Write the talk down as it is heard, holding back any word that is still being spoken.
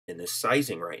in this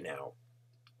sizing right now.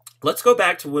 Let's go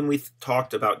back to when we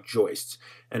talked about joists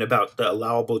and about the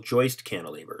allowable joist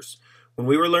cantilevers. When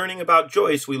we were learning about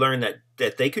joists, we learned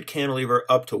that they could cantilever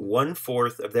up to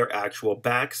 1/4 of their actual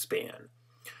back span.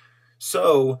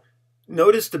 So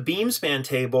notice the beam span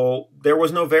table, there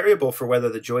was no variable for whether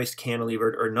the joist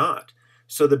cantilevered or not.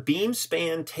 So the beam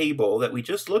span table that we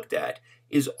just looked at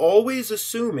is always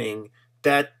assuming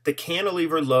that the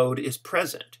cantilever load is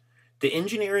present. The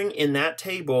engineering in that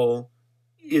table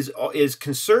is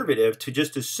conservative to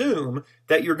just assume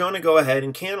that you're going to go ahead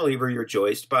and cantilever your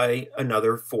joist by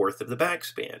another 1/4 of the back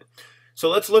span. So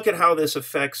let's look at how this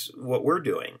affects what we're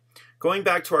doing. Going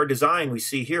back to our design, we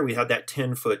see here we had that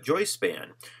 10-foot joist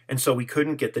span, and so we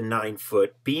couldn't get the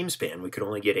 9-foot beam span. We could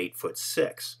only get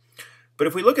 8'6". But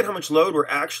if we look at how much load we're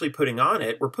actually putting on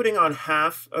it, we're putting on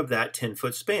half of that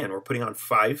 10-foot span. We're putting on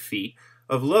 5 feet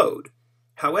of load.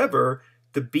 However,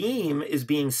 the beam is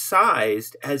being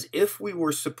sized as if we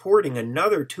were supporting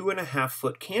another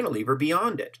 2.5-foot cantilever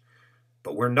beyond it,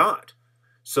 but we're not.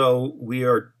 So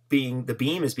the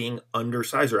beam is being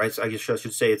undersized, or I guess I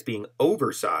should say it's being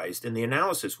oversized in the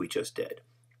analysis we just did.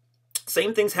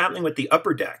 Same thing's happening with the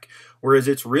upper deck, whereas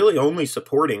it's really only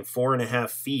supporting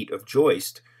 4.5 feet of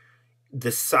joist.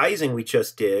 The sizing we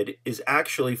just did is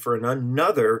actually for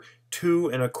another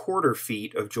 2.25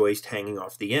 feet of joist hanging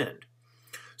off the end.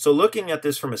 So looking at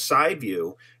this from a side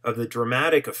view of the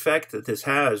dramatic effect that this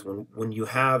has when you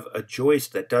have a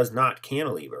joist that does not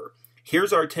cantilever,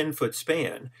 here's our 10-foot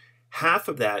span. Half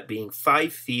of that, being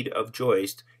 5 feet of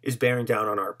joist, is bearing down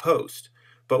on our post.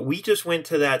 But we just went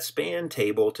to that span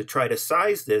table to try to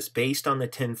size this based on the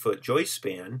 10-foot joist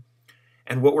span,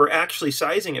 and what we're actually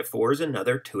sizing it for is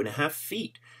another 2.5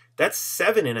 feet. That's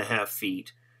 7.5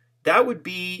 feet. That would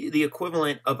be the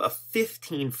equivalent of a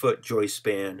 15-foot joist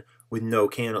span with no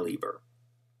cantilever.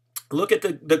 Look at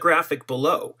the graphic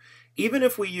below. Even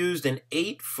if we used an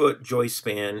 8-foot joist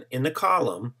span in the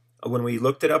column, when we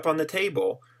looked it up on the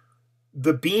table,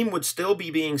 the beam would still be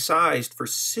being sized for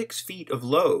 6 feet of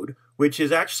load, which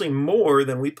is actually more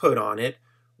than we put on it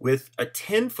with a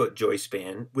 10-foot joist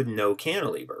span with no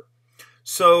cantilever.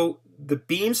 So the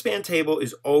beam span table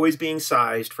is always being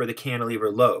sized for the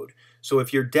cantilever load. So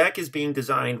if your deck is being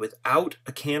designed without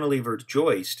a cantilevered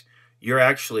joist, you're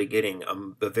actually getting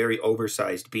a very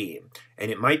oversized beam, and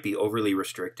it might be overly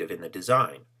restrictive in the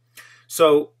design.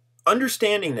 So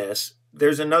understanding this,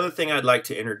 there's another thing I'd like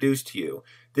to introduce to you.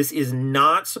 This is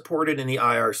not supported in the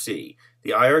IRC. The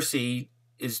IRC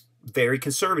is very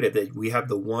conservative. We have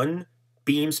the one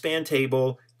beam span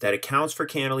table that accounts for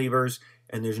cantilevers,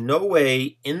 and there's no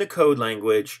way in the code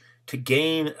language to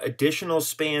gain additional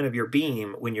span of your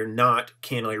beam when you're not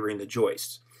cantilevering the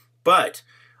joists. But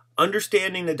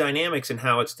understanding the dynamics and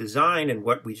how it's designed and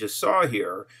what we just saw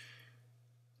here,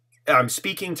 I'm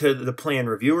speaking to the plan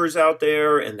reviewers out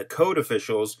there and the code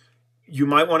officials. You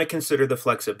might want to consider the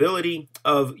flexibility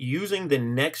of using the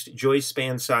next joist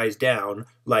span size down,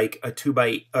 like a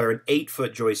 2x or an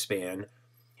 8-foot joist span,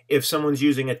 if someone's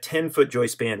using a 10-foot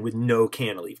joist span with no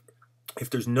cantilever. If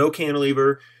there's no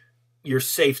cantilever, you're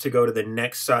safe to go to the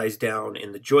next size down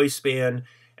in the joist span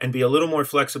and be a little more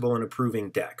flexible in approving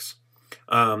decks.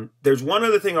 There's one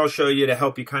other thing I'll show you to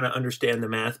help you kind of understand the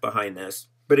math behind this.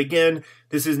 But again,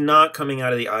 this is not coming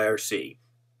out of the IRC.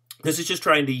 This is just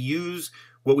trying to use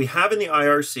what we have in the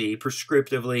IRC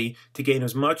prescriptively to gain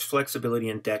as much flexibility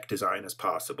in deck design as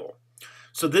possible.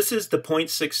 So this is the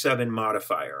 0.67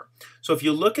 modifier. So if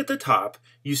you look at the top,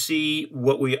 you see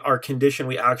our condition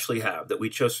we actually have that we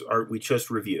just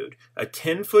reviewed, a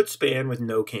 10-foot span with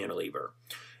no cantilever.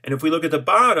 And if we look at the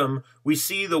bottom, we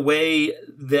see the way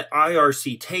the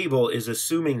IRC table is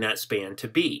assuming that span to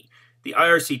be. The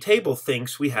IRC table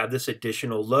thinks we have this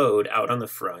additional load out on the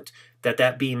front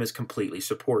that beam is completely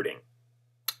supporting.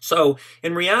 So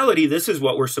in reality, this is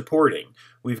what we're supporting.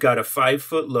 We've got a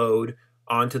 5-foot load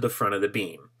onto the front of the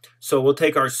beam. So we'll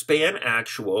take our span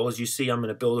actual, as you see I'm going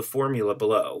to build a formula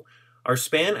below, our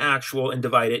span actual and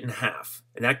divide it in half.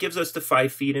 And that gives us the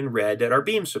 5 feet in red that our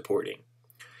beam's supporting.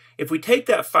 If we take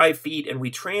that 5 feet and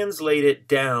we translate it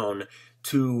down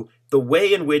to the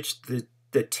way in which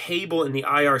the table in the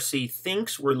IRC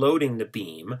thinks we're loading the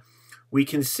beam, we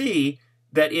can see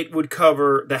that it would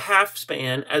cover the half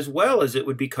span as well as it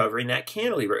would be covering that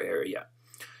cantilever area.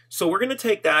 So we're going to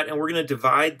take that and we're going to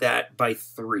divide that by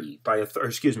 3, by a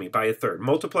third.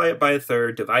 Multiply it by a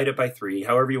third, divide it by 3,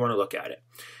 however you want to look at it.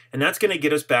 And that's going to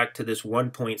get us back to this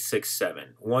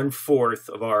 1.67,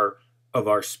 1/4 of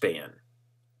our span.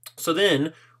 So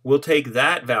then we'll take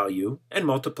that value and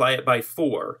multiply it by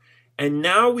 4. And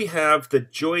now we have the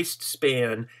joist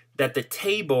span that the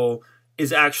table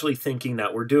is actually thinking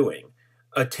that we're doing.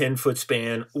 a 10-foot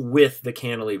span with the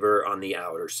cantilever on the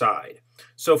outer side.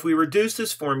 So if we reduce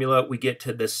this formula, we get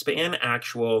to the span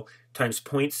actual times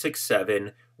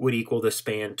 0.67 would equal the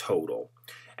span total.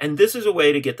 And this is a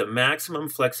way to get the maximum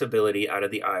flexibility out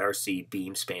of the IRC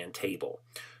beam span table.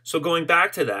 So going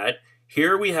back to that,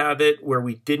 here we have it where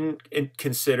we didn't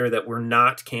consider that we're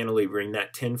not cantilevering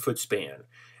that 10-foot span.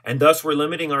 And thus we're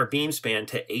limiting our beam span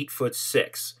to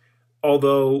 8'6",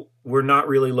 although we're not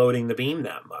really loading the beam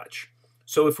that much.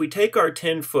 So if we take our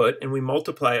 10 foot and we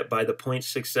multiply it by the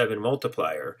 0.67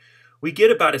 multiplier, we get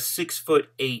about a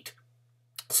 6'8"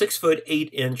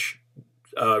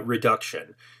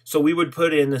 reduction. So we would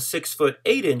put in the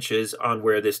 6'8" on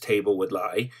where this table would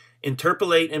lie,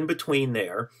 interpolate in between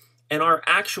there, and our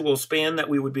actual span that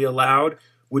we would be allowed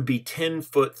would be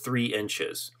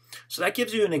 10'3". So that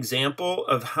gives you an example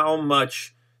of how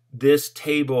much this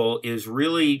table is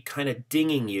really kind of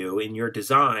dinging you in your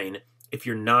design if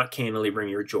you're not cantilevering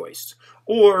your joists,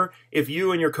 or if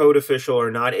you and your code official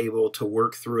are not able to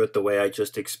work through it the way I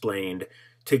just explained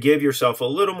to give yourself a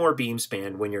little more beam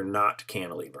span when you're not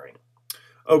cantilevering.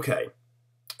 Okay,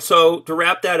 so to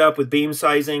wrap that up with beam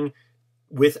sizing,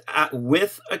 with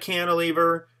a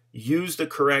cantilever, use the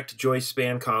correct joist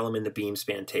span column in the beam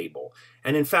span table.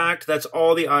 And in fact, that's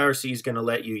all the IRC is going to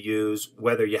let you use,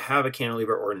 whether you have a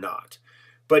cantilever or not.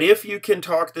 But if you can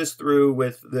talk this through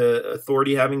with the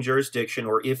authority having jurisdiction,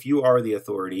 or if you are the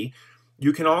authority,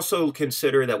 you can also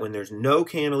consider that when there's no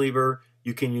cantilever,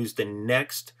 you can use the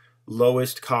next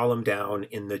lowest column down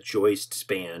in the joist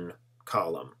span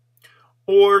column.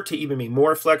 Or to even be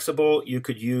more flexible, you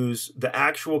could use the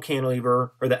actual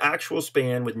cantilever or the actual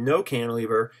span with no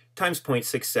cantilever times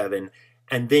 0.67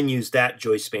 and then use that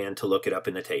joist span to look it up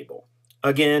in the table.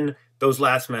 Again, those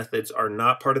last methods are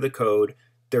not part of the code.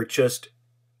 They're just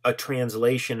a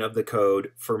translation of the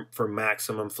code for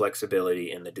maximum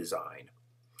flexibility in the design.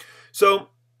 So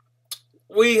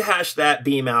we hashed that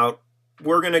beam out.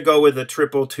 We're going to go with a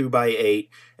triple 2x8,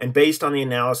 and based on the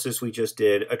analysis we just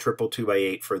did, a triple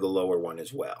 2x8 for the lower one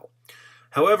as well.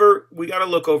 However, we got to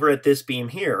look over at this beam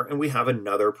here, and we have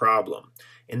another problem.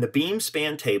 In the beam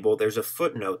span table, there's a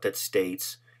footnote that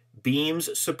states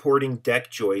beams supporting deck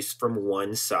joists from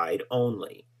one side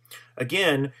only.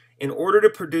 Again, in order to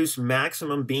produce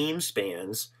maximum beam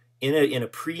spans in a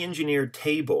pre-engineered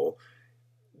table,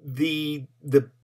 the